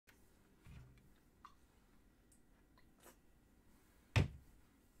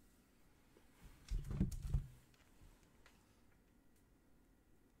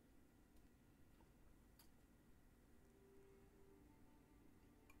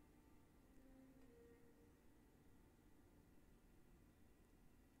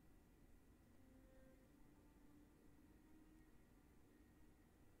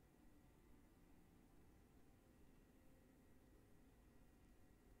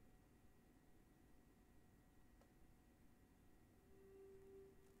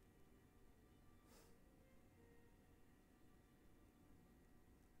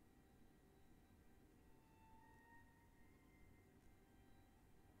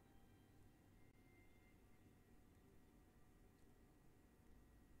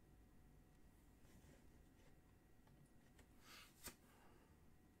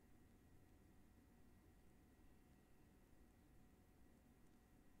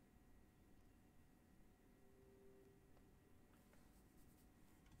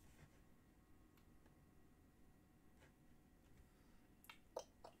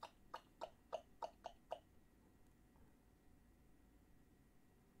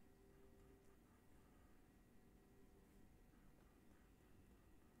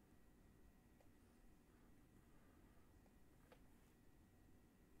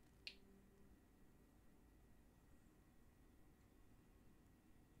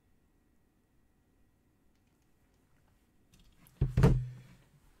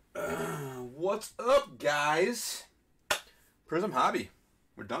What's up, guys? Prizm Hobby.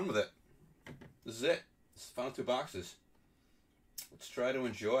 We're done with it. This is it. It's the final two boxes. Let's try to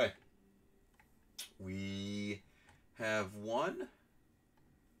enjoy. We have one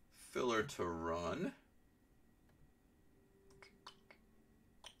filler to run.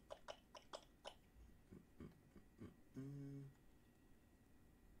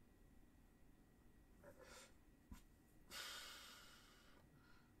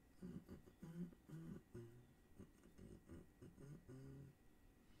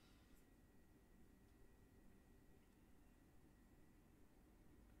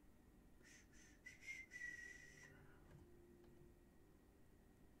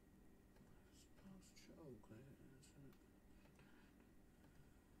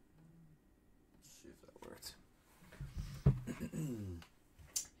 Let's see if that worked.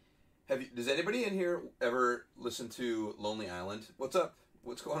 Does anybody in here ever listen to Lonely Island? What's up?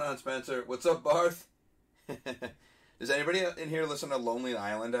 What's going on, Spencer? What's up, Barth? Does anybody in here listen to Lonely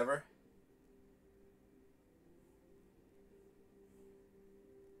Island ever?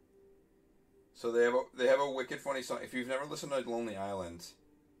 So they have a wicked funny song. If you've never listened to Lonely Island,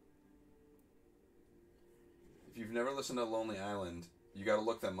 you got to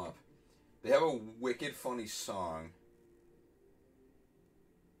look them up. They have a wicked funny song.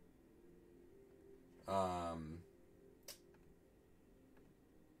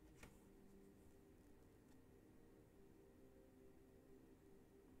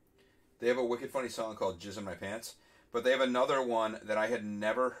 They have a wicked funny song called "Jizz in My Pants," but they have another one that I had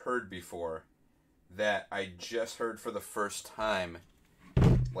never heard before that I just heard for the first time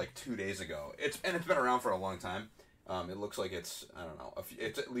like 2 days ago. It's been around for a long time. It looks like it's, I don't know,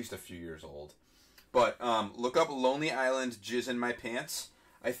 it's at least a few years old. But look up Lonely Island, Jizz in My Pants.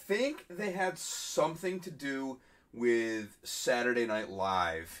 I think they had something to do with Saturday Night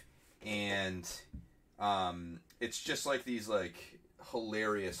Live, and it's just like these like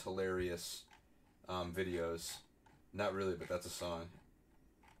hilarious videos. Not really, but that's a song.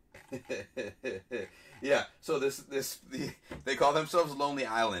 Yeah, so they call themselves Lonely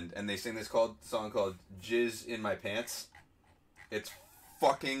Island, and they sing this song called "Jizz in My Pants." It's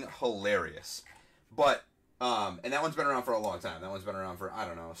fucking hilarious. But and that one's been around for a long time. That one's been around for, I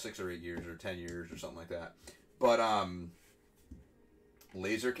don't know, 6 or 8 years or 10 years or something like that. But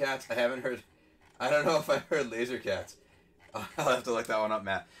Laser Cats, I haven't heard. I don't know if I heard Laser Cats. I'll have to look that one up,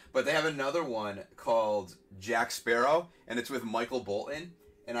 Matt. But they have another one called Jack Sparrow, and it's with Michael Bolton.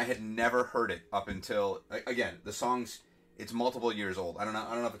 And I had never heard it up until, again, the song's, it's multiple years old. I don't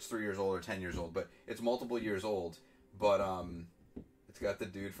know if it's 3 years old or 10 years old, but it's multiple years old. But it's got the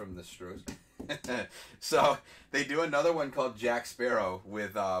dude from The Strokes. So they do another one called Jack Sparrow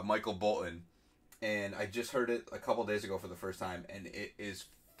with Michael Bolton, and I just heard it a couple days ago for the first time, and it is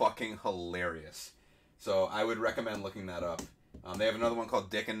fucking hilarious. So I would recommend looking that up. They have another one called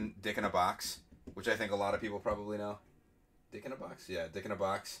Dick in a Box, which I think a lot of people probably know. Dick in a Box? Yeah, Dick in a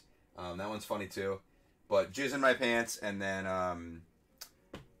Box. That one's funny too. But Jizz in My Pants and then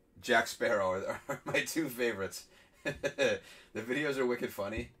Jack Sparrow are my two favorites. The videos are wicked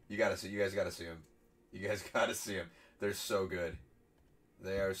funny. You guys gotta see them. You guys gotta see them. They're so good.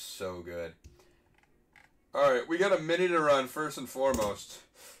 They are so good. Alright, we got a mini to run first and foremost.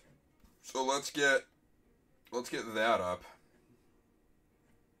 So let's get that up.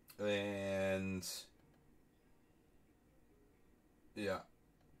 And yeah.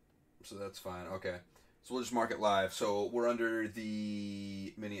 So that's fine. Okay. So we'll just mark it live. So we're under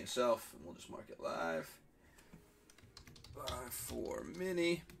the mini itself, and we'll just mark it live. 5-4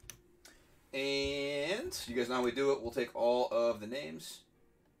 mini. And you guys know how we do it. We'll take all of the names.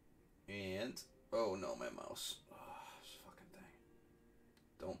 And oh no, my mouse. Oh, this fucking thing.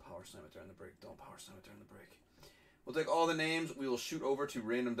 Don't power slam it during the break. Don't power slam it during the break. We'll take all the names. We will shoot over to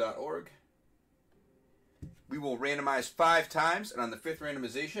random.org. We will randomize 5 times, and on the 5th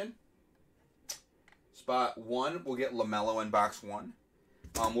randomization, spot 1 will get LaMelo in box 1.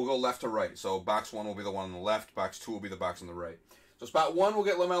 We'll go left to right. So box 1 will be the one on the left. Box 2 will be the box on the right. So spot 1 will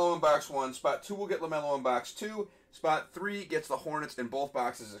get LaMelo in box 1. Spot 2 will get LaMelo in box 2. Spot 3 gets the Hornets in both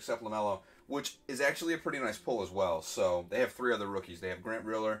boxes except LaMelo, which is actually a pretty nice pull as well. So they have 3 other rookies. They have Grant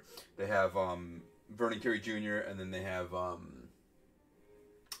Riller, they have Vernon Carey Jr., and then they have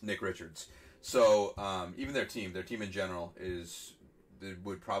Nick Richards. So even their team in general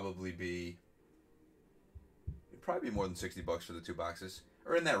would probably be more than $60 for the 2 boxes,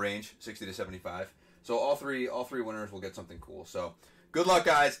 or in that range, 60 to 75. So all three winners will get something cool. So good luck,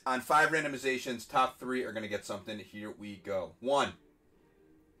 guys. On 5 randomizations, top 3 are going to get something. Here we go. 1,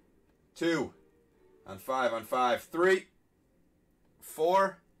 2, on 5, 3,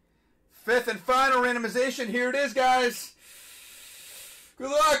 4, Fifth and final randomization. Here it is, guys. Good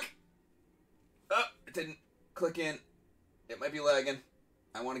luck. Oh, it didn't click in. It might be lagging.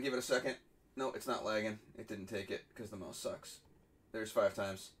 I want to give it a second. No, it's not lagging. It didn't take it because the mouse sucks. There's 5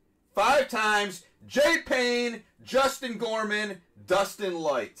 times. 5 times. Jay Payne, Justin Gorman, Dustin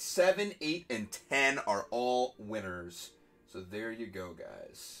Light. 7, 8, and 10 are all winners. So there you go,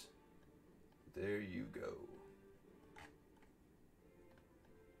 guys. There you go.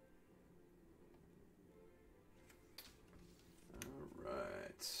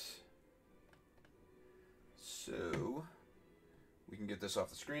 So, we can get this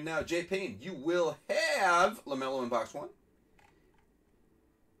off the screen now. Jay Payne, you will have LaMelo in box 1.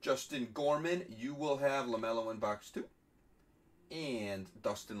 Justin Gorman, you will have LaMelo in box 2. And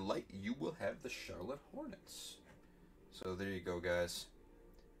Dustin Light, you will have the Charlotte Hornets. So there you go, guys.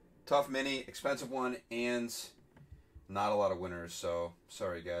 Tough mini, expensive one, and not a lot of winners. So,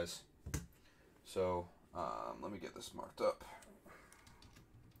 sorry, guys. So, let me get this marked up.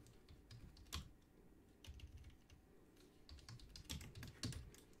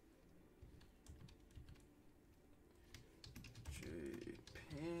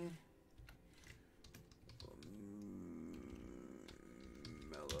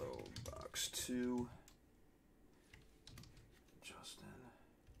 Mellow box 2. Justin.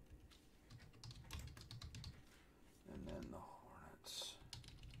 And then the Hornets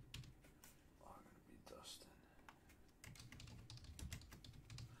are going to be Dustin.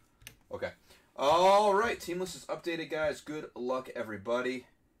 Okay. All right. Team list is updated, guys. Good luck, everybody.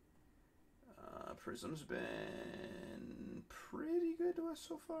 Prizm's been pretty good to us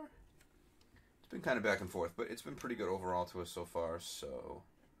so far. It's been kind of back and forth, but it's been pretty good overall to us so far, so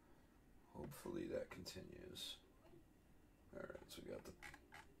hopefully that continues. Alright, so we got the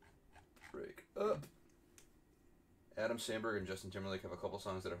break up. Adam Sandberg and Justin Timberlake have a couple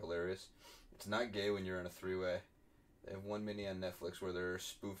songs that are hilarious. It's not gay when you're in a three-way. They have one mini on Netflix where they're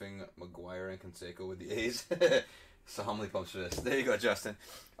spoofing McGuire and Canseco with the A's. So how many pumps for this? There you go, Justin.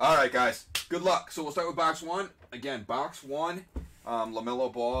 All right, guys. Good luck. So we'll start with box 1. Again, box 1,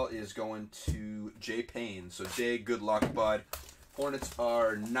 LaMelo Ball is going to Jay Payne. So, Jay, good luck, bud. Hornets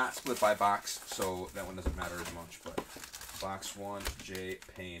are not split by box, so that one doesn't matter as much. But box 1, Jay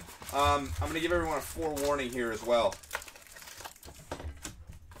Payne. I'm going to give everyone a forewarning here as well.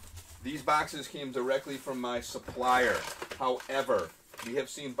 These boxes came directly from my supplier. However, we have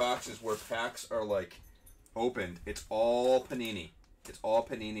seen boxes where packs are, like, opened. It's all Panini. It's all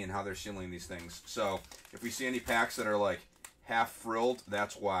Panini and how they're sealing these things. So, if we see any packs that are, like, half frilled,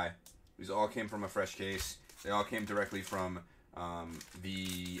 that's why. These all came from a fresh case. They all came directly from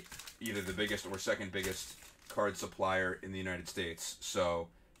either the biggest or second biggest card supplier in the United States. So,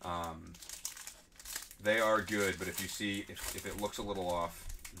 they are good, but if you see, if it looks a little off,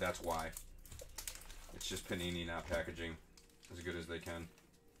 that's why. It's just Panini not packaging as good as they can.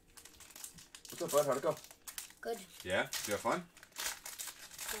 What's up, bud? How'd it go? Good. Yeah? Did you have fun?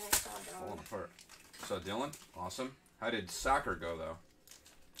 Yeah, I saw Dylan. Falling apart. So, Dylan? Awesome. How did soccer go, though?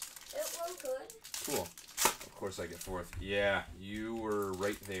 It went good. Cool. Of course I get 4th. Yeah, you were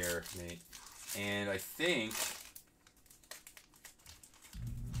right there, mate. And I think...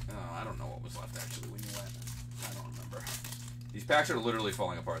 Oh, I don't know what was left, actually, when you went. I don't remember. These packs are literally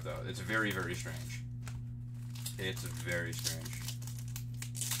falling apart, though. It's very, very strange. It's very strange.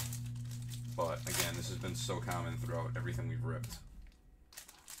 But, again, this has been so common throughout everything we've ripped.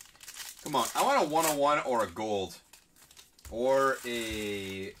 Come on. I want a 101 or a gold. Or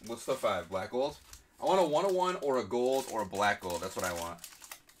a... What's the 5? Black gold? I want a 101 or a gold or a black gold. That's what I want.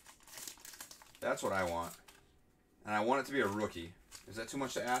 That's what I want. And I want it to be a rookie. Is that too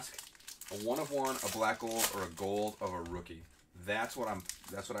much to ask? A 1 of 1, a black gold, or a gold of a rookie. That's what I'm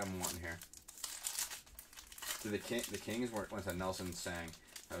wanting here. The Kings went to Nelson Sang.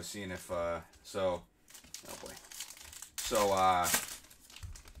 I was seeing if, oh boy. So,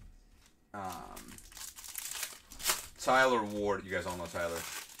 Tyler Ward, you guys all know Tyler.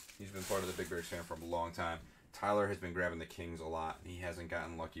 He's been part of the Big Bears fan for a long time. Tyler has been grabbing the Kings a lot, and he hasn't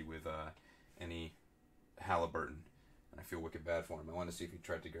gotten lucky with any Halliburton. And I feel wicked bad for him. I want to see if he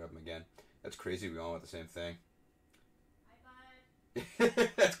tried to grab him again. That's crazy, we all want the same thing.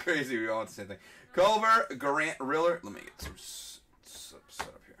 That's crazy, we all want the same thing. Culver, Grant Riller. Let me get some set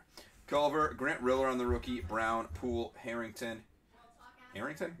up here. Culver, Grant Riller on the rookie. Brown, Poole, Harrington,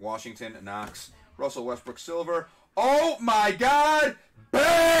 Washington, Knox, Russell Westbrook, Silver. Oh my God!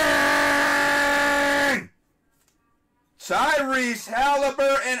 Bang! Tyrese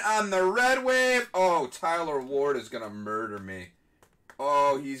Halliburton on the Red Wave. Oh, Tyler Ward is gonna murder me.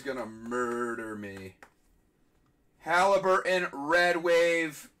 Oh, he's gonna murder me. Halliburton, Red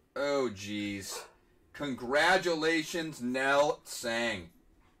Wave. Oh, jeez. Congratulations, Nell Tsang.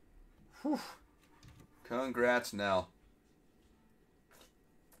 Whew. Congrats, Nell.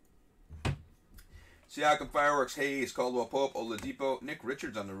 Siakam, Fireworks, Hayes, Caldwell Pope, Oladipo, Nick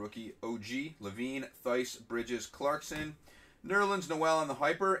Richards on the rookie, OG, Levine, Theis, Bridges, Clarkson, Nerlens, Noel on the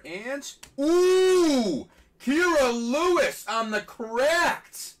hyper, and ooh, Kira Lewis on the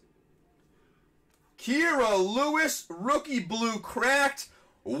cracked. Kira Lewis, rookie blue cracked.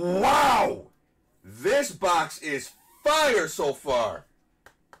 Wow, this box is fire so far.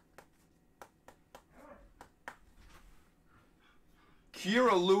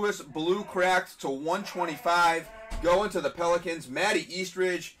 Kira Lewis, blue cracked to 125. Going to the Pelicans. Matty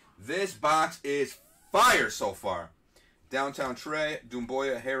Eastridge. This box is fire so far. Downtown Trey,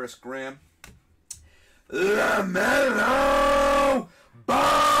 Doumbouya, Harris, Graham. LaMelo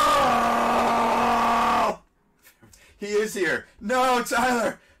Ball! He is here. No,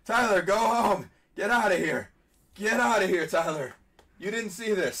 Tyler. Tyler, go home. Get out of here. Get out of here, Tyler. You didn't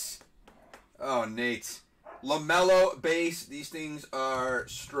see this. Oh, Nate. LaMelo base. These things are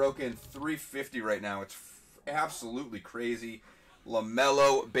stroking 350 right now. It's absolutely crazy.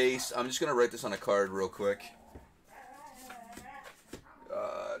 LaMelo base. I'm just going to write this on a card real quick.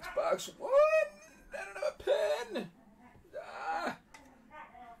 It's box 1. I don't have a pen.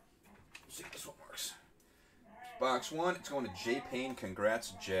 Let's see if this one works. It's box 1. It's going to Jay Payne.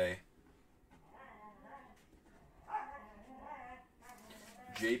 Congrats, Jay.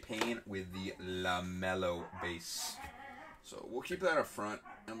 Jay Payne with the LaMelo base. So we'll keep that up front,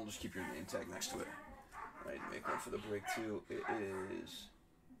 and we'll just keep your name tag next to it. All right, make one for the break, too. It is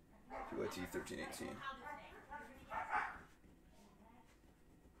QIT 1318.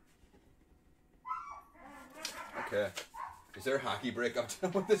 Okay. Is there a hockey break? I'm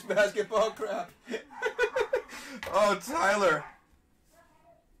done with this basketball crap. Oh, Tyler.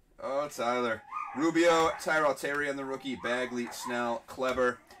 Oh, Tyler. Rubio, Tyrell Terry on the rookie, Bagley, Snell,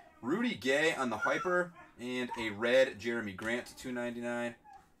 Clever, Rudy Gay on the hyper, and a red Jeremy Grant to 299.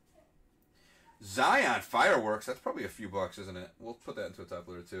 Zion Fireworks, that's probably a few bucks, isn't it? We'll put that into a top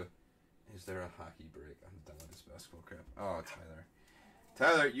loader too. Is there a hockey break? I'm done with this basketball crap. Oh, Tyler.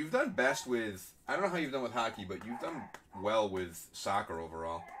 Tyler, you've done best with, I don't know how you've done with hockey, but you've done well with soccer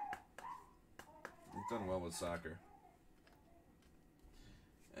overall. You've done well with soccer.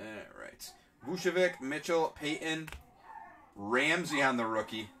 Alright. Vucevic, Mitchell, Payton, Ramsey on the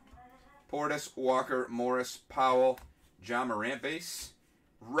rookie, Portis, Walker, Morris, Powell, John Morant base,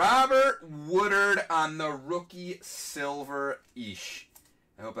 Robert Woodard on the rookie silver ish.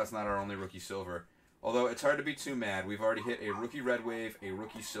 I hope that's not our only rookie silver. Although it's hard to be too mad. We've already hit a rookie red wave, a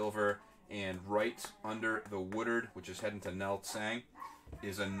rookie silver, and right under the Woodard, which is heading to Nell Tsang,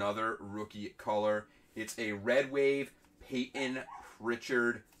 is another rookie color. It's a red wave, Peyton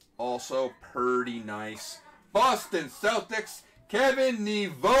Pritchard. Also pretty nice. Boston Celtics, Kevin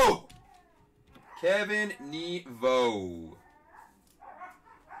Niveau. Kevin Niveau.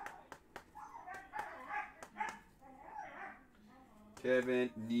 Kevin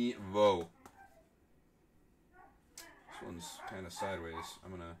Niveau. This one's kind of sideways.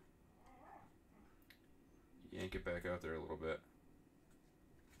 I'm going to yank it back out there a little bit.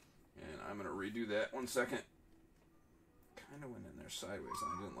 And I'm going to redo that. 1 second. Kind of went in there sideways,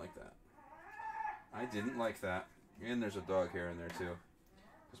 and I didn't like that. I didn't like that. And there's a dog hair in there, too.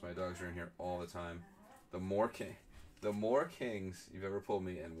 Because my dogs are in here all the time. The more kings you've ever pulled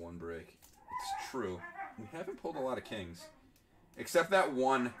me in one break. It's true. We haven't pulled a lot of kings. Except that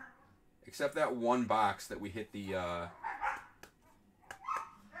one box that we hit the,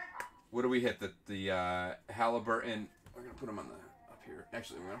 what do we hit? The Halliburton. We're going to put him on the, up here.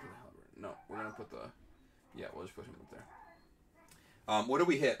 Actually, we're going to put the Halliburton. No, we're going to put the, yeah, we'll just put him up there. What did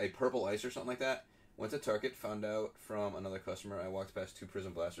we hit? A purple ice or something like that? Went to Target, found out from another customer. I walked past 2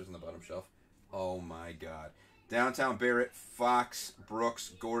 Prizm blasters on the bottom shelf. Oh my god. Downtown Barrett, Fox, Brooks,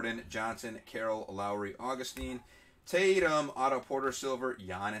 Gordon, Johnson, Carroll, Lowry, Augustine, Tatum, Otto Porter silver,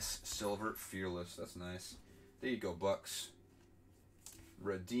 Giannis silver, Fearless. That's nice. There you go, Bucks.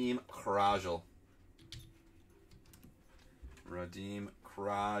 Radim Krajl. Radim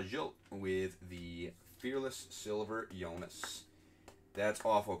Krajl with the Fearless silver Jonas. That's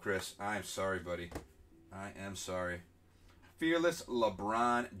awful, Chris. I'm sorry, buddy. I am sorry. Fearless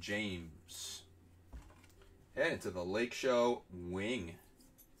LeBron James. Heading to the Lake Show. Wing.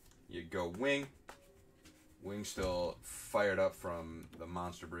 You go, Wing. Wing still fired up from the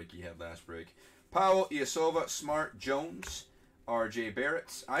monster break he had last break. Powell, Iosova, Smart, Jones, R.J.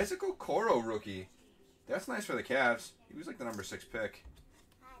 Barrett, Isaac Okoro rookie. That's nice for the Cavs. He was like the number 6 pick.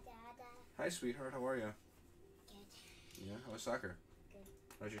 Hi, sweetheart. How are you? Good. Yeah, how was soccer? Good.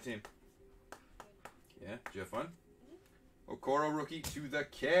 How's your team? Yeah, did you have fun? Okoro rookie to the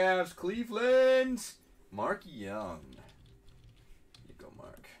Cavs, Cleveland. Mark Young. Here you go,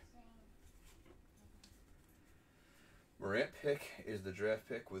 Mark. Morant pick is the draft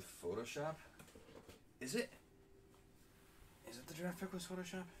pick with Photoshop. Is it? Is it the draft pick with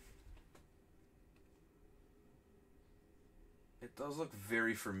Photoshop? It does look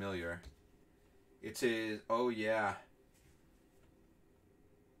very familiar. It's his, oh yeah.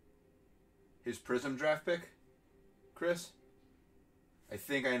 His Prizm draft pick, Chris? I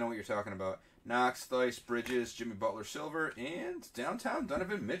think I know what you're talking about. Knox, Theis, Bridges, Jimmy Butler, silver, and downtown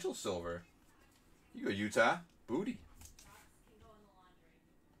Donovan Mitchell, silver. You go, Utah. Booty.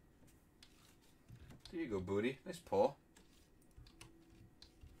 There you go, Booty. Nice pull.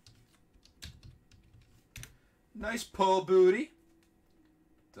 Nice pull, Booty.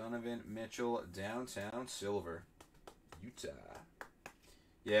 Donovan Mitchell, downtown silver. Utah.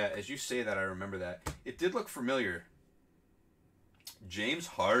 Yeah, as you say that, I remember that. It did look familiar. James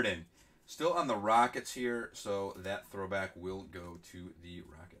Harden. Still on the Rockets here, so that throwback will go to the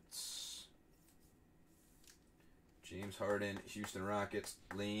Rockets. James Harden, Houston Rockets,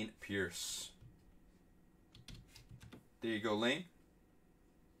 Lane Pierce. There you go, Lane.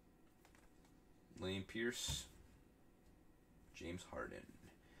 Lane Pierce. James Harden.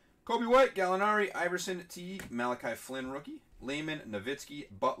 Kobe White, Gallinari, Iverson, Teague, Malachi Flynn, rookie. Lehman, Nowitzki,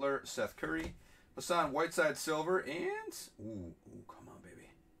 Butler, Seth Curry. Hassan Whiteside, silver, and... Ooh, come on, baby.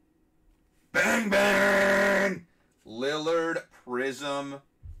 Bang, bang! Lillard, Prizm,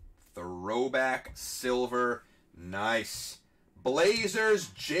 throwback, silver. Nice. Blazers,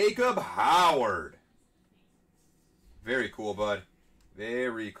 Jacob Howard. Very cool, bud.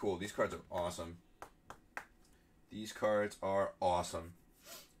 Very cool. These cards are awesome. These cards are awesome.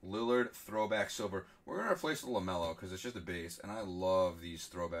 Lillard, throwback, silver. We're going to replace the LaMelo because it's just a base, and I love these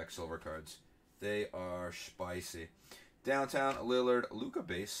throwback silver cards. They are spicy. Downtown, Lillard, Luka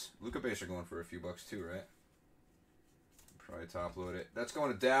base. Luka base are going for a few bucks too, right? Probably top load it. That's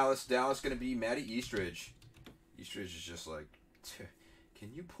going to Dallas. Dallas going to be Matty Eastridge. Eastridge is just like,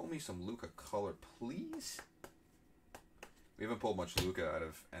 can you pull me some Luka color, please? We haven't pulled much Luka out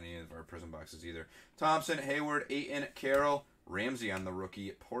of any of our Prizm boxes either. Thompson, Hayward, Ayton, Carroll, Ramsey on the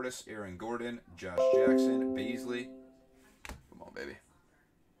rookie, Portis, Aaron Gordon, Josh Jackson, Baisley. Come on, baby.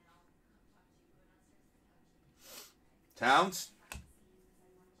 Towns.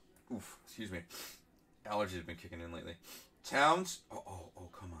 Oof, excuse me. Allergies have been kicking in lately. Towns. Oh,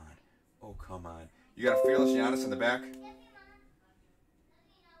 come on. Oh, come on. You got a Fearless Giannis in the back.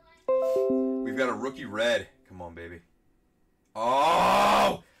 We've got a rookie red. Come on, baby.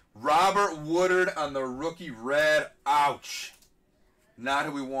 Oh! Robert Woodard on the rookie red. Ouch. Not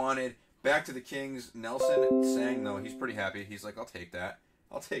who we wanted. Back to the Kings. Nelson sang, no, he's pretty happy. He's like, I'll take that.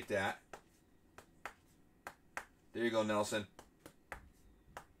 I'll take that. There you go, Nelson.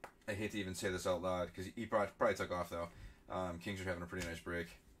 I hate to even say this out loud because he probably took off, though. Kings are having a pretty nice break.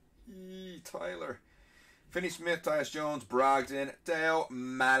 Tyler. Finney Smith, Tyus Jones, Brogdon, Teo,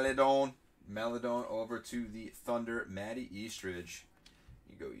 Maledon. Maledon over to the Thunder, Matty Eastridge.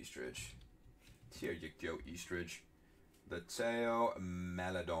 You go, Eastridge. Here you go, Eastridge. The Teo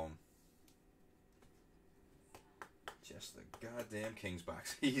Maledon. Just the goddamn Kings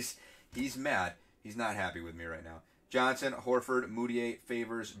box. He's mad. He's not happy with me right now. Johnson, Horford, Moutier,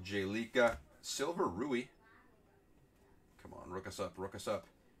 Favors, Jalika, Silver, Rui. Come on, rook us up, rook us up.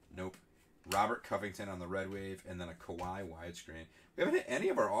 Nope. Robert Covington on the red wave, and then a Kawhi widescreen. We haven't hit any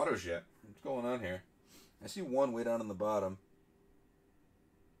of our autos yet. What's going on here? I see one way down on the bottom.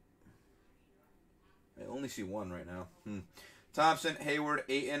 I only see one right now. Thompson, Hayward,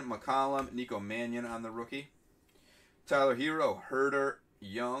 Ayton, McCollum, Nico Mannion on the rookie. Tyler Hero, Herder,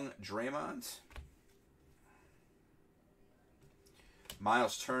 Young, Draymond.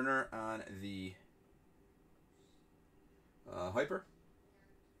 Miles Turner on the Hyper.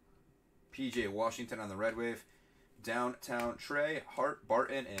 PJ Washington on the red wave. Downtown Trey, Hart,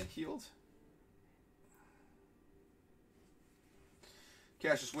 Barton, and Heald.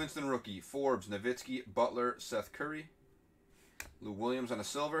 Cassius Winston rookie. Forbes, Nowitzki, Butler, Seth Curry. Lou Williams on a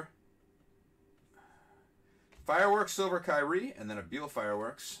silver. Fireworks, silver, Kyrie, and then a Beal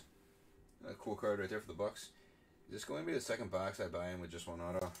Fireworks. A cool card right there for the Bucks. Is this going to be the second box I buy in with just one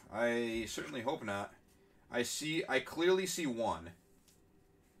auto? I certainly hope not. I clearly see one.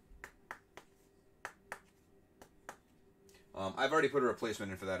 I've already put a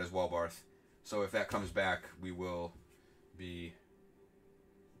replacement in for that as well, Barth. So if that comes back, we will be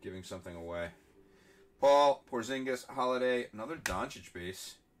giving something away. Paul, Porzingis, Holiday, another Doncic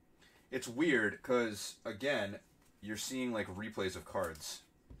base. It's weird because, again, you're seeing like replays of cards.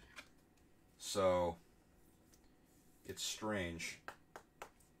 So, it's strange.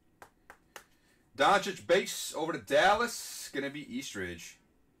 Doncic base over to Dallas. Going to be Eastridge.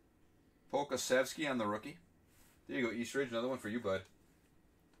 Polkasevsky on the rookie. There you go, Eastridge. Another one for you, bud.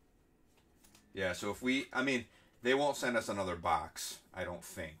 Yeah, so if we... I mean, they won't send us another box, I don't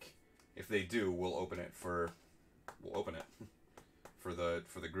think. If they do, we'll open it for... We'll open it for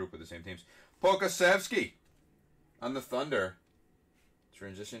the group with the same teams. Polkasevsky on the Thunder.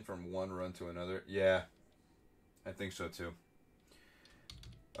 Transition from one run to another. Yeah, I think so too.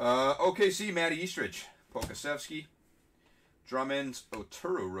 OKC, Matty Eastridge. Polkasevsky. Drummond's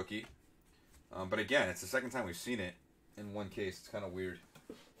Oturu rookie. But again, it's the second time we've seen it in one case. It's kind of weird.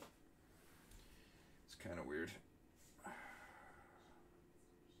 It's kind of weird.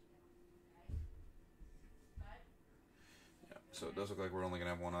 Yeah, so it does look like we're only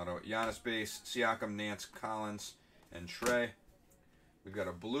going to have one auto. Giannis base, Siakam, Nance, Collins, and Trey. We've got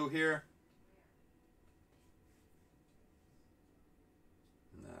a blue here.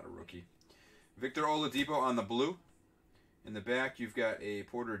 Not a rookie. Victor Oladipo on the blue. In the back, you've got a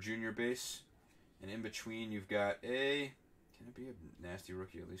Porter Jr. base. And in between, you've got a... Can it be a nasty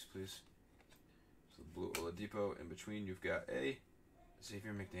rookie at least, please? So blue Oladipo. In between, you've got a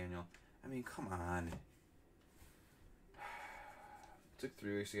Xavier McDaniel. I mean, come on. It took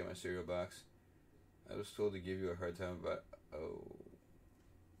 3 weeks to get my cereal box. I was told to give you a hard time about... Oh...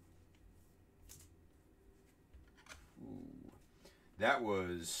 Ooh. That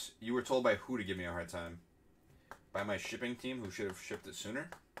was... You were told by who to give me a hard time? By my shipping team, who should have shipped it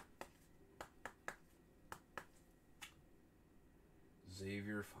sooner?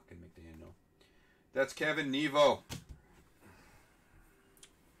 Xavier fucking McDaniel. That's Kevin Nevo.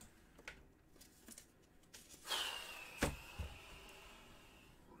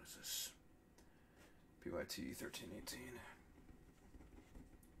 What is this? PYT 1318.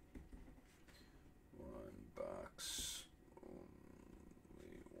 One box.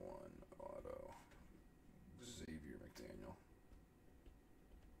 Only one auto. Xavier McDaniel.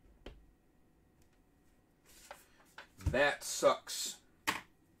 That sucks.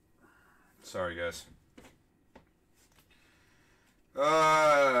 Sorry, guys.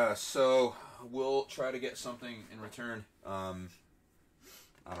 So we'll try to get something in return. I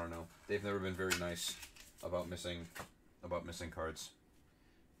don't know. They've never been very nice about missing cards.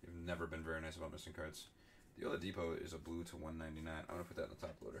 They've never been very nice about missing cards. The Oladipo is a blue to 199. I'm gonna put that in the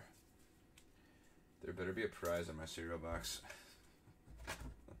top loader. There better be a prize in my cereal box.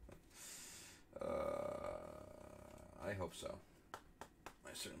 I hope so.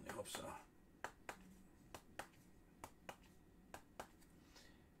 I certainly hope so.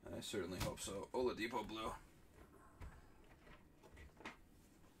 I certainly hope so. Oladipo blue.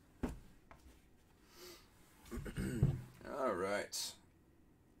 All right.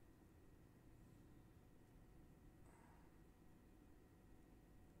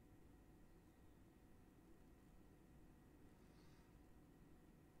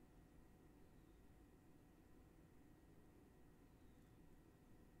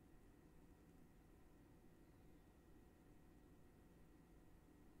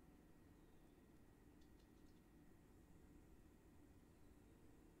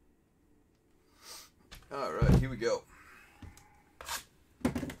 All right, here we go.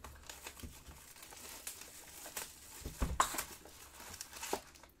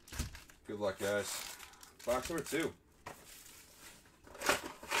 Good luck, guys. Box number 2.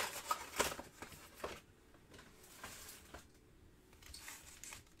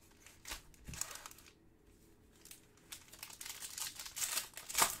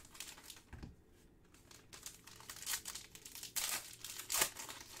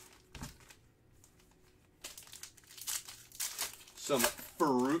 Some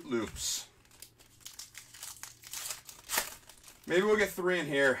Fruit Loops. Maybe we'll get 3 in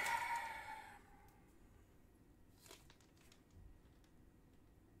here.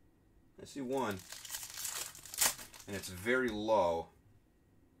 I see 1. And it's very low.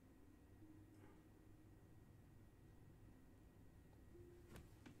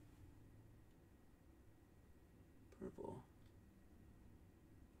 Purple.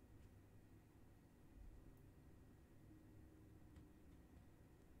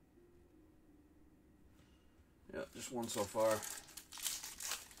 Yep, just 1 so far.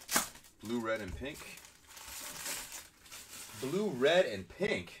 Blue, red, and pink. Blue, red, and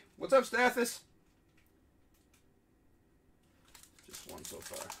pink. What's up, Stathis? Just 1 so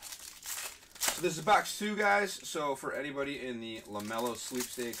far. So this is box 2, guys. So for anybody in the LaMelo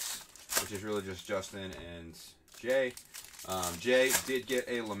sweepstakes, which is really just Justin and Jay, Jay did get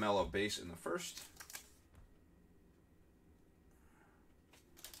a LaMelo base in the first.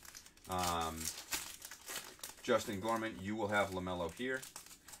 Justin Gorman, you will have LaMelo here.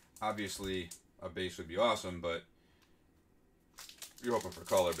 Obviously, a base would be awesome, but you're hoping for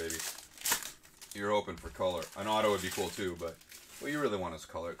color, baby. You're hoping for color. An auto would be cool too, but what you really want is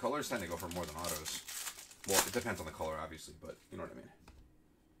color. Colors tend to go for more than autos. Well, it depends on the color, obviously, but you know what I mean.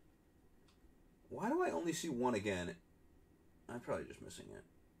 Why do I only see one again? I'm probably just missing it.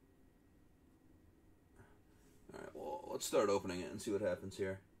 Alright, well, let's start opening it and see what happens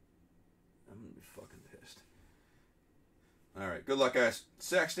here. I'm going to be fucking pissed. Alright, good luck, guys.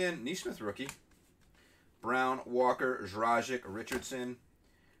 Sexton, Neesmith rookie. Brown, Walker, Dragic, Richardson,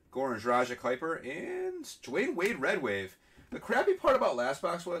 Goran Dragic, Hyper, and Dwayne Wade, Red Wave. The crappy part about last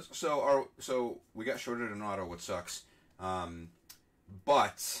box was, so we got shorted an auto, which sucks.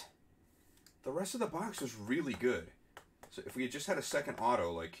 But the rest of the box was really good. So if we had just had a second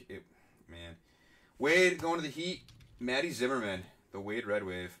auto, like, it, man. Wade going to the Heat. Matty Zimmerman, the Wade Red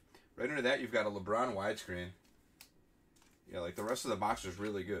Wave. Right under that, you've got a LeBron widescreen. Yeah, like, the rest of the box was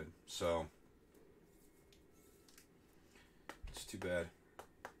really good. So, it's too bad.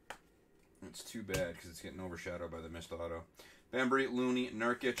 It's too bad because it's getting overshadowed by the missed auto. Bembry, Looney,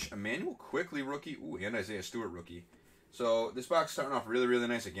 Nurkic, Emmanuel Quickly rookie. Ooh, and Isaiah Stewart rookie. So, this box is starting off really, really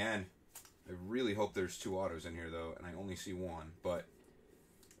nice again. I really hope there's two autos in here, though, and I only see one. But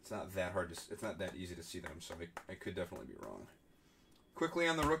it's not that hard to, it's not that easy to see them, so I could definitely be wrong. Quickly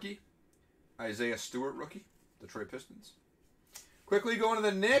on the rookie. Isaiah Stewart rookie. Detroit Pistons. Quickly going to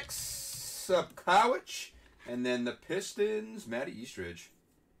the Knicks. Kowich. And then the Pistons. Matty Eastridge.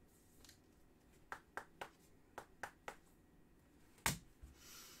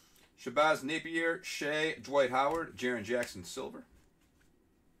 Shabazz Napier, Shea, Dwight Howard, Jaren Jackson Silver.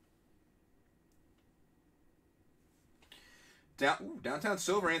 Downtown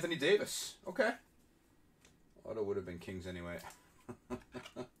Silver, Anthony Davis. Okay. Auto would have been Kings anyway.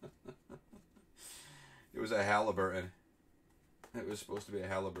 It was a Halliburton. It was supposed to be a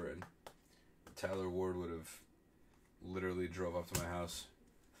Halliburton. Tyler Ward would have literally drove up to my house.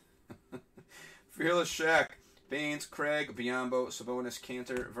 Fearless Shaq. Baines, Craig, Biombo, Sabonis,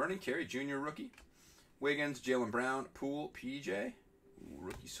 Cantor, Vernon Carey Jr. rookie. Wiggins, Jaylen Brown, Poole, PJ. Ooh,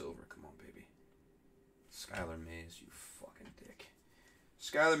 rookie silver. Come on, baby. Skylar Mays, you fucking dick.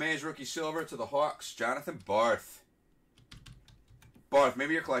 Skylar Mays, rookie silver to the Hawks. Jonathan Barth. Barth,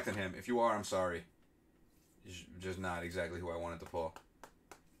 maybe you're collecting him. If you are, I'm sorry. He's just not exactly who I wanted to pull.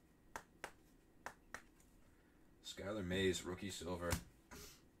 Skylar Mays, rookie silver.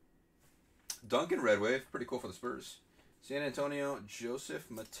 Duncan Red Wave, pretty cool for the Spurs. San Antonio, Joseph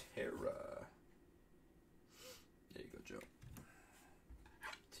Matera. There you go, Joe.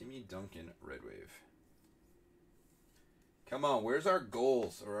 Timmy Duncan Red Wave. Come on, where's our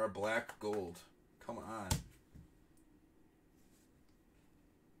goals or our black gold? Come on.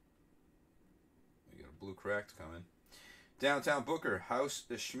 We got a blue cracked coming. Downtown Booker, House,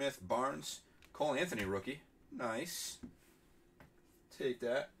 Smith, Barnes, Cole Anthony rookie. Nice. Take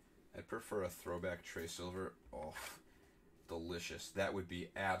that. I'd prefer a throwback Trey Silver. Oh, delicious. That would be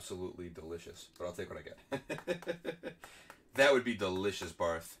absolutely delicious. But I'll take what I get. That would be delicious,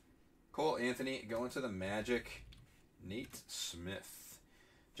 Barth. Cole Anthony going to the Magic. Nate Smith.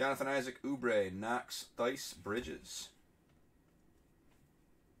 Jonathan Isaac, Oubre, Knox, Dice, Bridges.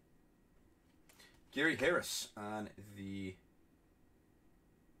 Gary Harris on the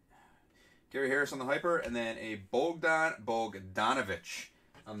Hyper, and then a Bogdan Bogdanovic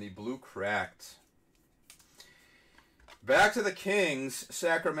on the blue cracked. Back to the Kings,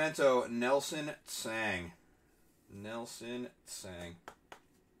 Sacramento, Nelson Tsang. Nelson Tsang.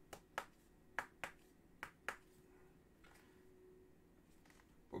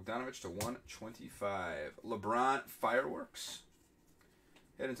 Bogdanovic to 125. LeBron Fireworks.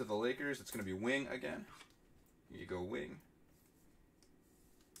 Heading to the Lakers. It's going to be Wing again. Here you go, Wing.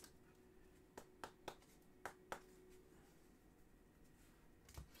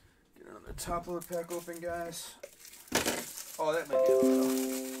 Get another top load pack open, guys. Oh, that might be a little.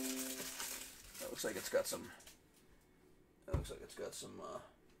 That looks like it's got some. That looks like it's got some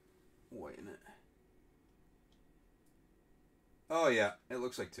white in it. Oh yeah, it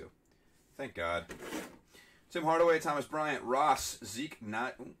looks like two. Thank God. Tim Hardaway, Thomas Bryant, Ross, Zeke put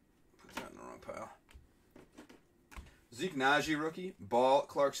that in the wrong pile. Zeke Najee rookie, Ball,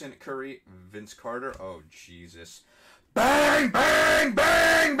 Clarkson, Curry, Vince Carter. Oh Jesus! Bang, bang,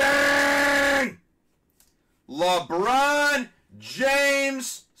 bang, bang! LeBron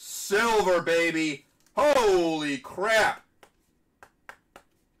James Silver, baby. Holy crap!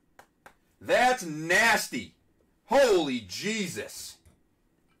 That's nasty. Holy Jesus.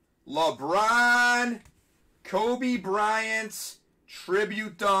 LeBron, Kobe Bryant,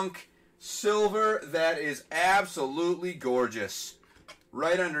 tribute dunk, Silver, that is absolutely gorgeous.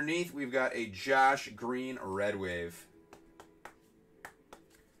 Right underneath, we've got a Josh Green Red Wave.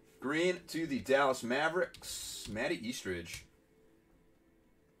 Green to the Dallas Mavericks. Matty Eastridge.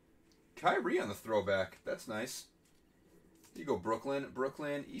 Kyrie on the throwback. That's nice. You go Brooklyn.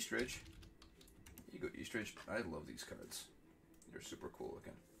 Brooklyn, Eastridge. You go Eastridge. I love these cards. They're super cool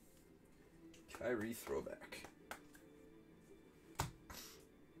looking. Kyrie throwback.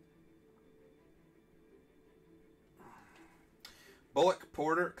 Bullock,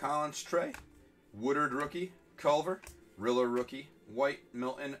 Porter, Collins, Trey. Woodard rookie. Culver. Riller rookie. White,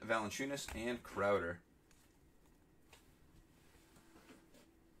 Milton, Valanciunas, and Crowder.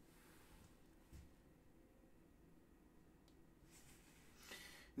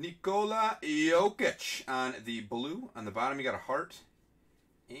 Nikola Jokic on the blue. On the bottom you got a heart.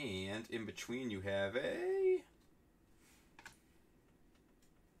 And in between you have a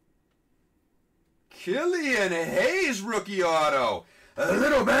Killian Hayes rookie auto. A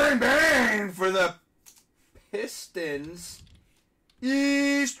little bang bang for the Pistons.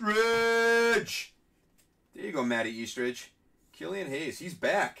 Eastridge. There you go, Matty Eastridge. Killian Hayes, he's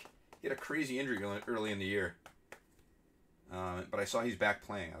back. He had a crazy injury early in the year. But I saw he's back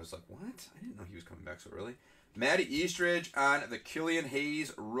playing. I was like, what? I didn't know he was coming back so early. Matty Eastridge on the Killian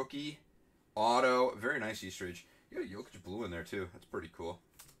Hayes rookie auto. Very nice Eastridge. You got a Jokic blue in there, too. That's pretty cool.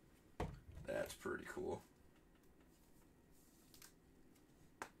 That's pretty cool.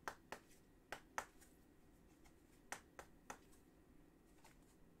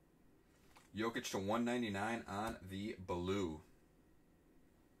 Jokic to 199 on the blue.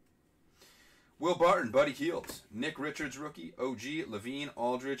 Will Barton, Buddy Hield, Nick Richards rookie, OG, Levine,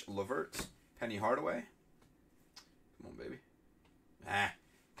 Aldridge, Levert, Penny Hardaway. Come on, baby.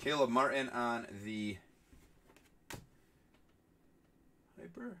 Caleb Martin on the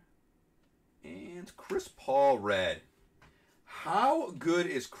Hyper. And Chris Paul red. How good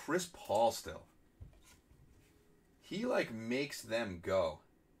is Chris Paul still? He, like, makes them go.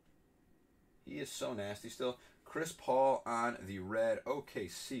 He is so nasty still. Chris Paul on the red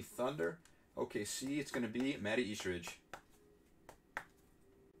OKC Thunder. OKC, it's going to be Matty Eastridge.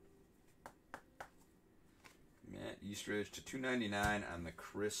 Matt Eastridge to 299 on the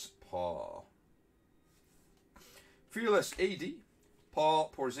Chris Paul. Fearless AD.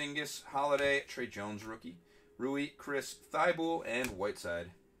 Paul Porzingis, Holiday, Trey Jones rookie. Rui, Chris Thibault, and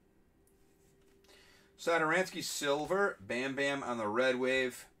Whiteside. Satoransky silver. Bam Bam on the red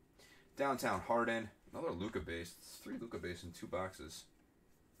wave. Downtown Harden. Another Luka base. It's 3 Luka base in 2 boxes.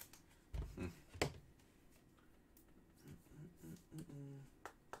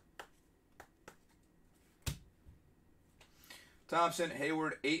 Thompson,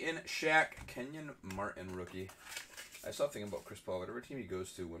 Hayward, Ayton, Shaq, Kenyon Martin rookie. I saw thinking about Chris Paul. Whatever team he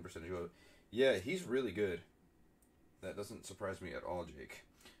goes to, win percentage. Yeah, he's really good. That doesn't surprise me at all, Jake.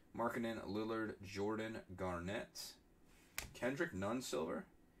 Markkanen, Lillard, Jordan, Garnett, Kendrick Nunn silver,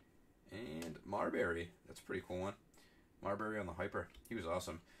 and Marbury. That's a pretty cool one. Marbury on the Hyper. He was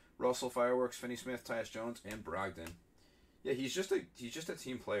awesome. Russell, Fireworks, Finney Smith, Tyus Jones, and Brogdon. Yeah, he's just a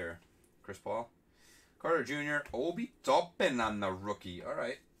team player. Chris Paul. Carter Jr., Obi Toppin on the rookie. All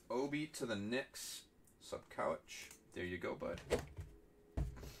right. Obi to the Knicks. Sub couch. There you go, bud.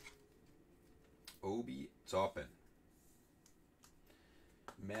 Obi Toppin.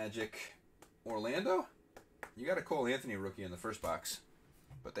 Magic. Orlando? You got a Cole Anthony rookie in the first box.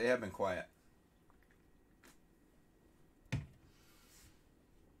 But they have been quiet.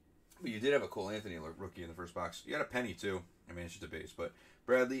 But you did have a Cole Anthony rookie in the first box. You got a Penny, too. I mean, it's just a base. But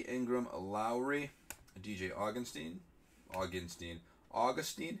Bradley, Ingram, Lowry, DJ Augustine,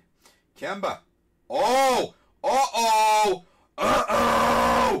 Kemba. Oh! Uh-oh!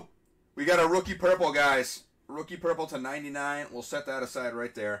 Uh-oh! We got a rookie purple, guys. Rookie purple to 99. We'll set that aside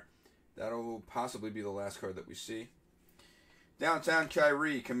right there. That'll possibly be the last card that we see. Downtown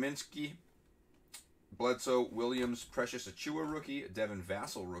Kyrie, Kaminsky, Bledsoe, Williams, Precious Achua rookie, Devin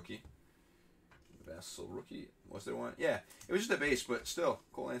Vassell rookie. Was there one? Yeah, it was just a base, but still,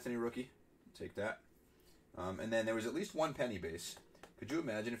 Cole Anthony rookie. Take that. And then there was at least one Penny base. Could you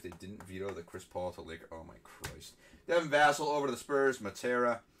imagine if they didn't veto the Chris Paul to Laker? Oh my Christ! Devin Vassell over to the Spurs,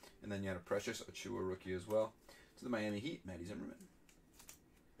 Matera, and then you had a Precious Achua rookie as well. To the Miami Heat, Matty Zimmerman.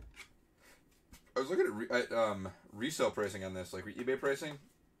 I was looking at resale pricing on this, like eBay pricing.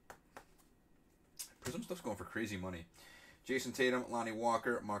 Prizm stuff's going for crazy money. Jason Tatum, Lonnie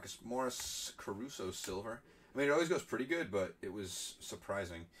Walker, Marcus Morris, Caruso silver. I mean, it always goes pretty good, but it was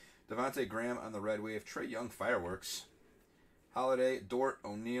surprising. Devontae Graham on the red wave. Trae Young fireworks. Holiday, Dort,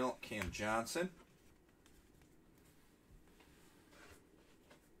 O'Neal, Cam Johnson.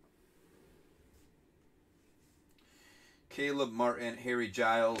 Caleb Martin, Harry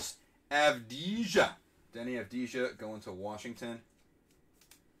Giles, Avdija. Denny Avdija going to Washington.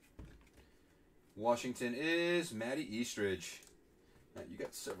 Washington is Matty Eastridge. Right, you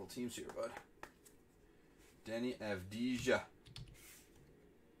got several teams here, bud. Denny Avdija.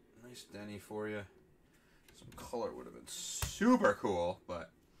 Nice Denny for you. Some color would have been super cool,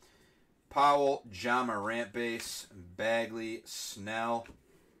 but Powell, John Morant base, Bagley, Snell.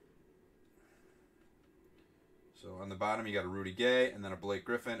 So on the bottom you got a Rudy Gay, and then a Blake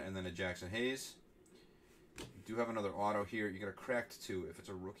Griffin, and then a Jackson Hayes. You do have another auto here. You got a cracked 2. If it's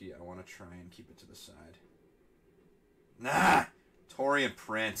a rookie, I want to try and keep it to the side. Nah! Torian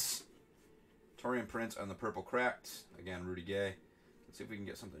Prince. Torian Prince on the purple cracked. Again, Rudy Gay. Let's see if we can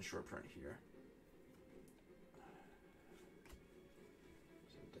get something short print here.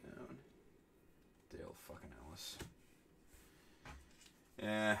 Down. Dale fucking Ellis.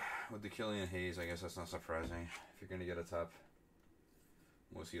 Yeah, with the Killian Hayes, I guess that's not surprising. If you're going to get a top,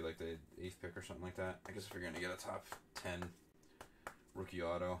 was he like the 8th pick or something like that? I guess if you're going to get a top 10 rookie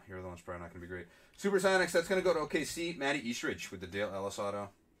auto, here the one's probably not going to be great. Supersonics, that's going to go to OKC. Matty Eastridge with the Dale Ellis auto.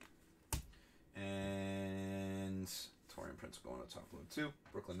 And Torian Prince going to top load too.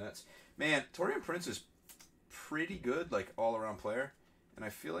 Brooklyn Nets. Man, Torian Prince is pretty good, like all-around player. And I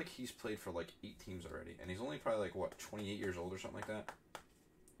feel like he's played for like 8 teams already. And he's only probably like, what, 28 years old or something like that?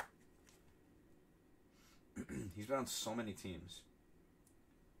 He's been on so many teams.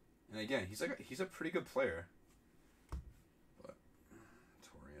 And again, he's a pretty good player. But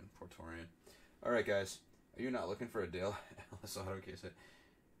Torian, poor Torian. All right, guys, are you not looking for a Dale Ellis auto case?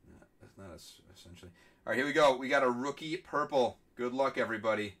 That's not essentially. All right, here we go. We got a rookie purple. Good luck,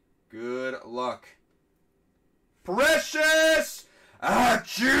 everybody. Good luck. Precious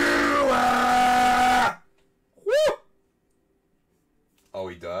Achua! Woo! Oh,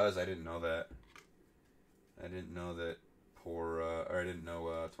 he does. I didn't know that. I didn't know that or I didn't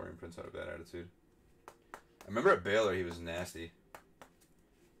know Torian Prince had a bad attitude. I remember at Baylor he was nasty.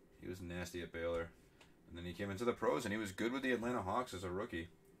 He was nasty at Baylor. And then he came into the pros and he was good with the Atlanta Hawks as a rookie.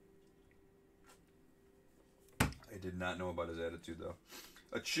 I did not know about his attitude though.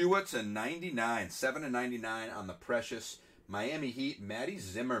 Achua to 99. 7/99 on the Precious. Miami Heat, Matty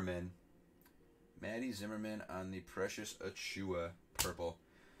Zimmerman. Matty Zimmerman on the Precious Achua purple.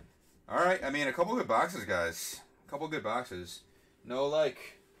 All right, I mean, a couple good boxes, guys. A couple good boxes. No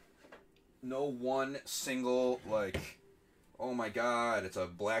one single, like, oh my God, it's a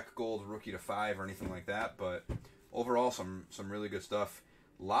black gold rookie to 5 or anything like that. But overall, some really good stuff.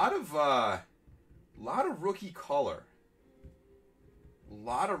 Lot of rookie color.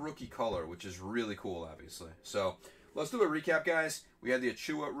 Lot of rookie color, which is really cool, obviously. So let's do a recap, guys. We had the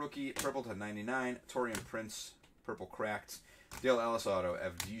Achua rookie, purple to 99. Torian Prince, purple cracked. Dale Ellis auto,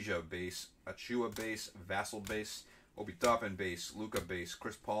 Avdija base, Achua base, Vassell base, Obi Toppin base, Luka base,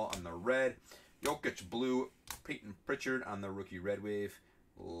 Chris Paul on the red, Jokic blue, Peyton Pritchard on the rookie red wave,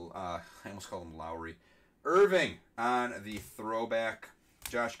 I almost called him Lowry, Irving on the throwback,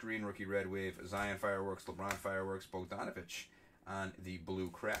 Josh Green rookie red wave, Zion fireworks, LeBron fireworks, Bogdanovich on the blue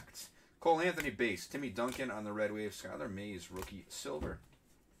cracked, Cole Anthony base, Timmy Duncan on the red wave, Skylar Mays rookie silver.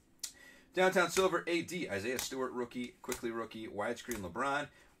 Downtown Silver, AD, Isaiah Stewart, rookie, Quickly rookie, widescreen LeBron,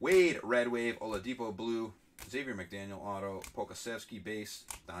 Wade, red wave, Oladipo blue, Xavier McDaniel auto, Pokasevsky base,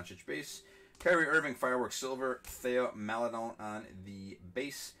 Doncic base, Kyrie Irving, fireworks silver, Theo Maledon on the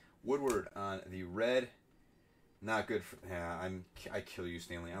base, Woodward on the red. Not good for, yeah, I kill you,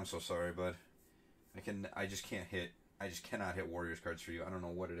 Stanley. I'm so sorry, bud. I just can't hit. I just cannot hit Warriors cards for you. I don't know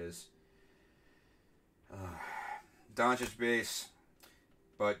what it is. Doncic base.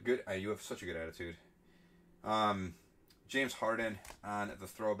 But good, you have such a good attitude. James Harden on the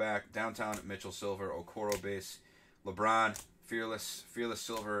throwback. Downtown Mitchell Silver, Okoro base. LeBron, Fearless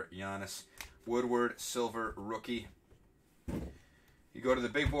Silver, Giannis. Woodward, Silver, rookie. You go to the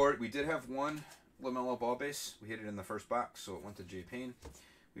big board. We did have one LaMelo Ball base. We hit it in the first box, so it went to J. Payne.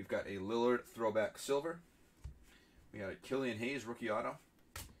 We've got a Lillard throwback silver. We got a Killian Hayes rookie auto.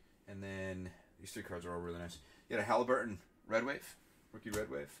 And then these 3 cards are all really nice. You had a Halliburton red wave. Rookie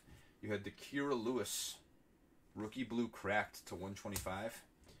red wave. You had the Kira Lewis rookie blue cracked to 125.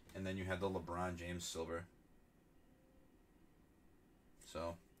 And then you had the LeBron James silver.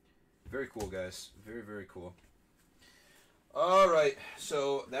 So, very cool, guys. Very, very cool. Alright,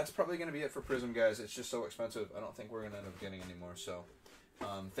 so that's probably going to be it for Prizm, guys. It's just so expensive. I don't think we're going to end up getting any more. So,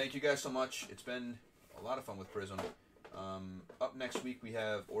 thank you guys so much. It's been a lot of fun with Prizm. Up next week, we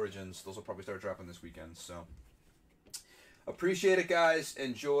have Origins. Those will probably start dropping this weekend. So, appreciate it, guys.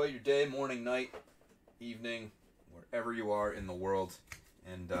 Enjoy your day, morning, night, evening, wherever you are in the world.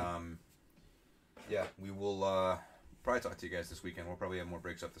 And, yeah, we will probably talk to you guys this weekend. We'll probably have more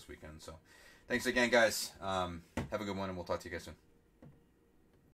breaks up this weekend. So, thanks again, guys. Have a good one, and we'll talk to you guys soon.